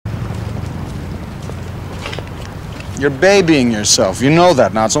You're babying yourself. You know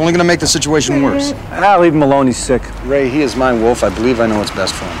that now. It's only going to make the situation worse. Leave him alone. He's sick. Ray, he is my wolf. I believe I know what's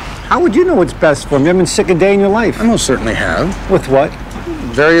best for him. How would you know what's best for him? You haven't been sick a day in your life. I most certainly have. With what?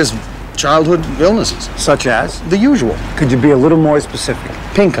 Various childhood illnesses. Such as? The usual. Could you be a little more specific?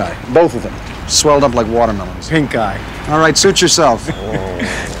 Pink eye. Both of them. Swelled up like watermelons. Pink eye. All right, suit yourself.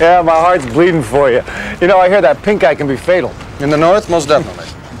 Yeah, my heart's bleeding for you. You know, I hear that pink eye can be fatal. In the north, most definitely.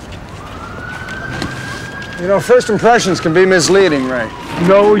 You know, first impressions can be misleading, Ray.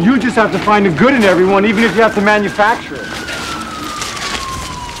 No, you just have to find the good in everyone, even if you have to manufacture it.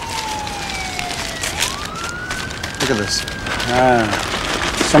 Look at this.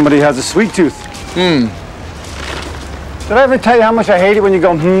 Somebody has a sweet tooth. Did I ever tell you how much I hate it when you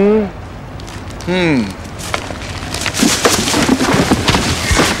go,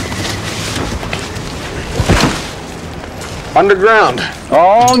 Underground.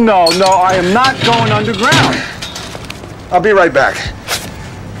 Oh, no, I am not going underground. I'll be right back.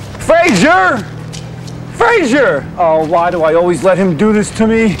 Frazier! Oh, why do I always let him do this to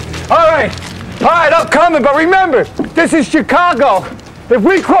me? All right, I'm coming, but remember, this is Chicago. If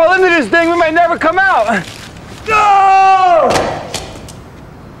we crawl into this thing, we may never come out. No!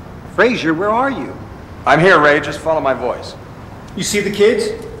 Frazier, where are you? I'm here, Ray. Just follow my voice. You see the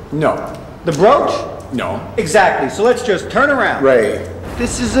kids? No. The brooch? No. Exactly, so let's just turn around. Ray.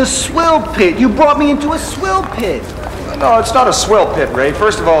 This is a swill pit. You brought me into a swill pit. No, it's not a swill pit, Ray.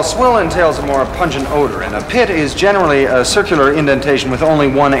 First of all, swill entails a more pungent odor, and a pit is generally a circular indentation with only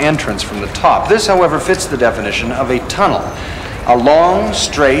one entrance from the top. This, however, fits the definition of a tunnel. A long,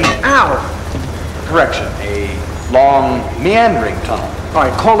 straight... Ow! Correction, a long, meandering tunnel. All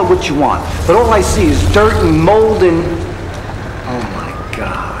right, call it what you want, but all I see is dirt and mold and... Oh, my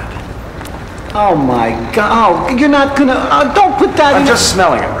God. Oh, my God. Oh, you're not gonna... don't put that in... I'm just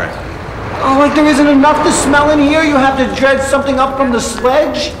smelling it, Ray. Oh, like there isn't enough to smell in here? You have to dredge something up from the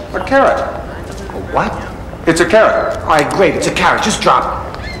sledge? A carrot. A what? It's a carrot. All right, great. It's a carrot. Just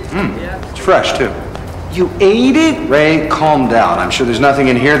drop it. It's fresh, too. You ate it? Ray, calm down. I'm sure there's nothing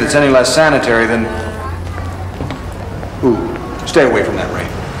in here that's any less sanitary than... Ooh, stay away from that, Ray.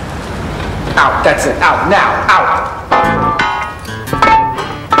 Out. That's it. Out. Now. Out.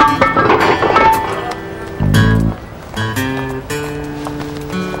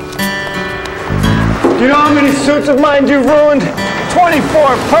 You know how many suits of mine you've ruined?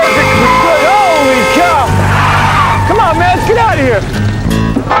 24 perfectly good. Holy cow! Come on, man, let's get out of here.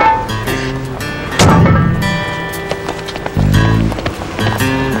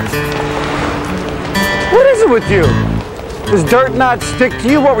 What is it with you? Does dirt not stick to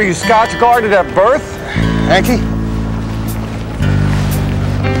you? What were you, Scotch guarded at birth? Hanky?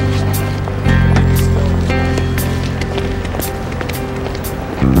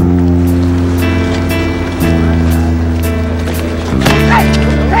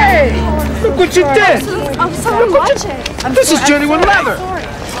 Look what you did! Oh, someone watch it. This is genuine leather!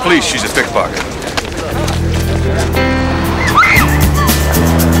 Please, she's a pickpocket.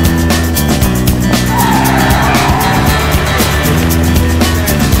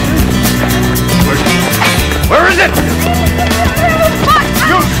 Where is it?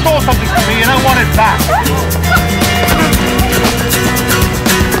 You stole something from me and I want it back.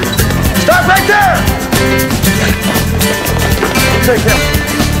 Stop right there! Take him.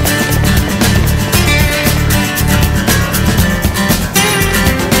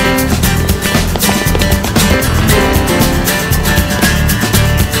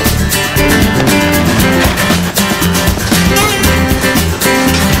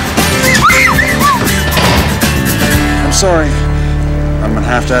 Sorry. I'm gonna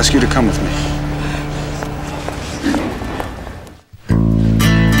have to ask you to come with me.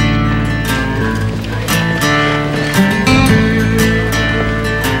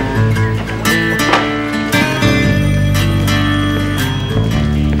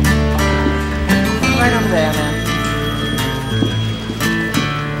 Right over there, man.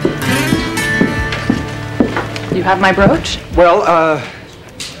 You have my brooch? Well,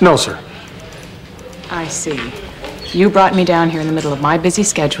 no, sir. I see. You brought me down here in the middle of my busy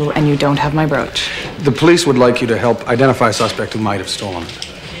schedule, and you don't have my brooch. The police would like you to help identify a suspect who might have stolen it.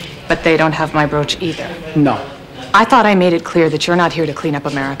 But they don't have my brooch either. No. I thought I made it clear that you're not here to clean up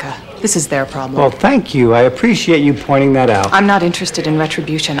America. This is their problem. Well, thank you. I appreciate you pointing that out. I'm not interested in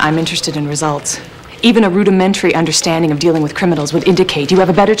retribution. I'm interested in results. Even a rudimentary understanding of dealing with criminals would indicate you have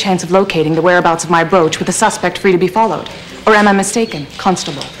a better chance of locating the whereabouts of my brooch with a suspect free to be followed. Or am I mistaken,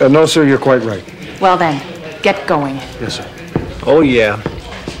 Constable? No, sir, you're quite right. Well then, get going. Yes, sir. Oh, yeah.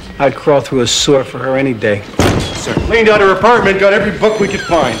 I'd crawl through a sewer for her any day. Sir. Cleaned out her apartment, got every book we could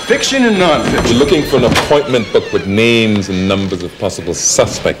find. Fiction and non-fiction. We're looking for an appointment book with names and numbers of possible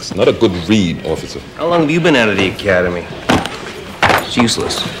suspects. Not a good read, officer. How long have you been out of the academy? It's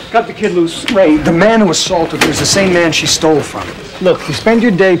useless. Cut the kid loose. Ray, the man who assaulted her is the same man she stole from. Look, you spend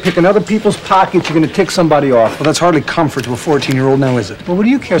your day picking other people's pockets, you're gonna tick somebody off. Well, that's hardly comfort to a 14-year-old now, is it? Well, what do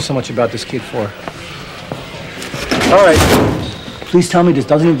you care so much about this kid for? All right. Please tell me this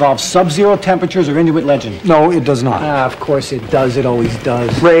doesn't involve sub-zero temperatures or Inuit legend. No, it does not. Ah, of course it does. It always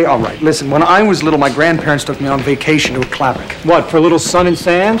does. Ray, all right, listen, when I was little, my grandparents took me on vacation to a Clappic. What, for a little sun and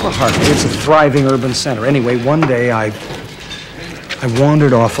sand? Well, hardly. It's a thriving urban center. Anyway, one day I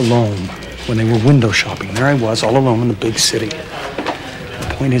wandered off alone when they were window shopping. There I was, all alone in the big city.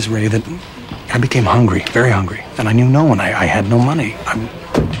 The point is, Ray, that I became hungry, very hungry. And I knew no one. I had no money.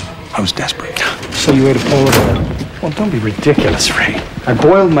 I was desperate. So you ate a polar bear? Well, don't be ridiculous, Ray. I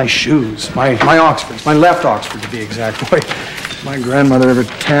boiled my shoes, my Oxfords, my left Oxford to be exact. Boy, my grandmother ever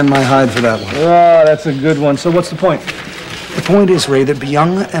tanned my hide for that one. Oh, that's a good one. So what's the point? The point is, Ray, that being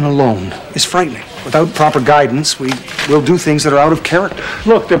young and alone is frightening. Without proper guidance, we will do things that are out of character.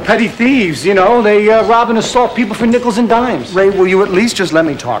 Look, they're petty thieves, you know. They rob and assault people for nickels and dimes. Ray, will you at least just let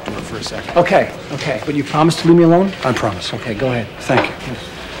me talk to her for a second? Okay. But you promise to leave me alone? I promise. Okay, go ahead. Thank you.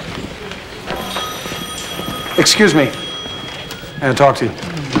 Excuse me. I gotta talk to you.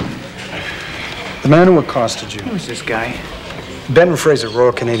 The man who accosted you. Who's this guy? Ben Fraser,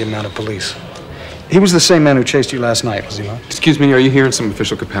 Royal Canadian Mounted Police. He was the same man who chased you last night, was he not? Excuse me, are you here in some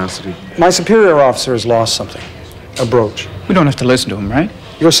official capacity? My superior officer has lost something. A brooch. We don't have to listen to him, right?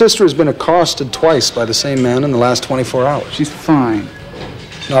 Your sister has been accosted twice by the same man in the last 24 hours. She's fine.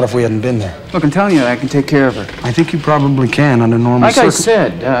 Not if we hadn't been there. Look, I'm telling you, I can take care of her. I think you probably can under normal Like I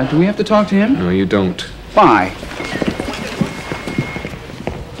said, do we have to talk to him? No, you don't. Why?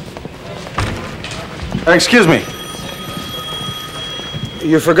 Excuse me.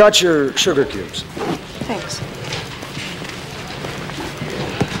 You forgot your sugar cubes. Thanks.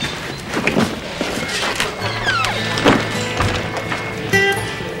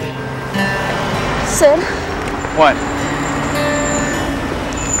 Sid, What?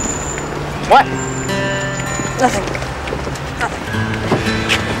 What? nothing.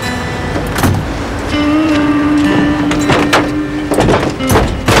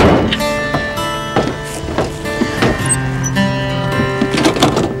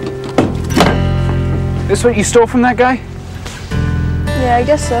 This what you stole from that guy? Yeah, I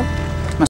guess so.